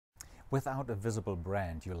Without a visible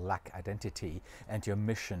brand, you lack identity and your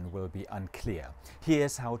mission will be unclear.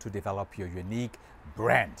 Here's how to develop your unique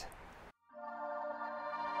brand.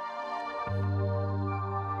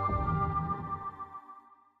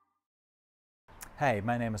 Hey,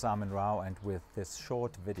 my name is Armin Rau, and with this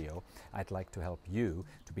short video I'd like to help you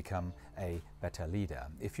to become a better leader.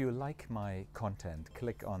 If you like my content,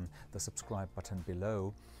 click on the subscribe button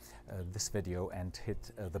below this video and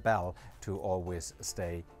hit the bell to always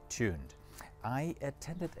stay tuned. I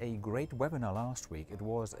attended a great webinar last week. It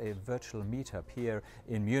was a virtual meetup here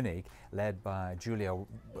in Munich led by Julia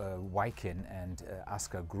Weikin and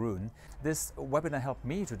Asker Grun. This webinar helped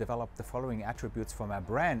me to develop the following attributes for my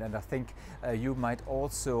brand, and I think you might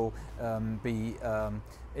also be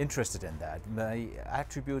interested in that. My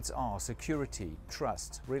attributes are security,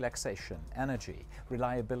 trust, relaxation, energy,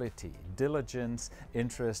 reliability, diligence,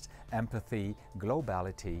 interest, empathy,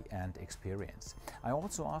 globality, and experience. I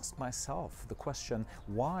also asked myself the question,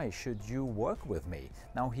 why should you work with me?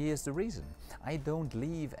 Now here's the reason. I don't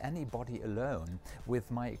leave anybody alone.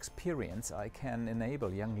 With my experience, I can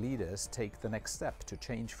enable young leaders take the next step to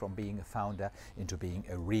change from being a founder into being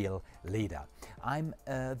a real leader. I'm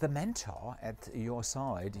the mentor at your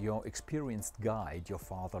side, your experienced guide, your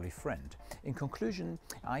fatherly friend. In conclusion,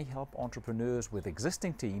 I help entrepreneurs with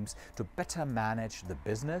existing teams to better manage the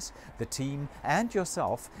business, the team, and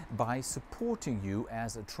yourself by supporting you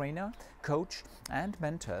as a trainer, coach, and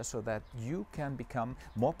mentor so that you can become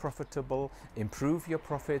more profitable, improve your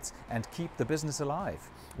profits, and keep the business alive.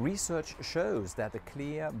 Research shows that a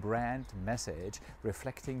clear brand message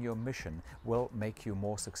reflecting your mission will make you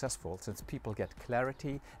more successful, since people get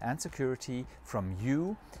clarity and security from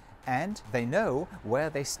you, and they know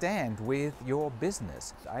where they stand with your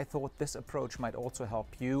business. I thought this approach might also help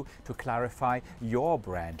you to clarify your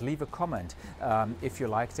brand. Leave a comment if you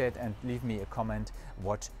liked it, and leave me a comment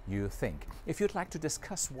what you think. If you'd like to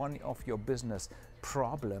discuss one of your business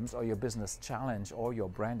problems or your business challenge or your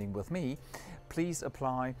branding with me, please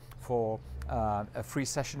apply for a free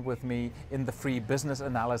session with me in the free business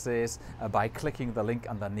analysis by clicking the link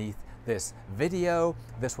underneath this video.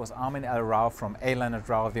 This was Armin L. Rau from A. Leonard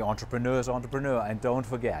Rau, the Entrepreneur's Entrepreneur, and don't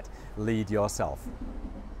forget, lead yourself.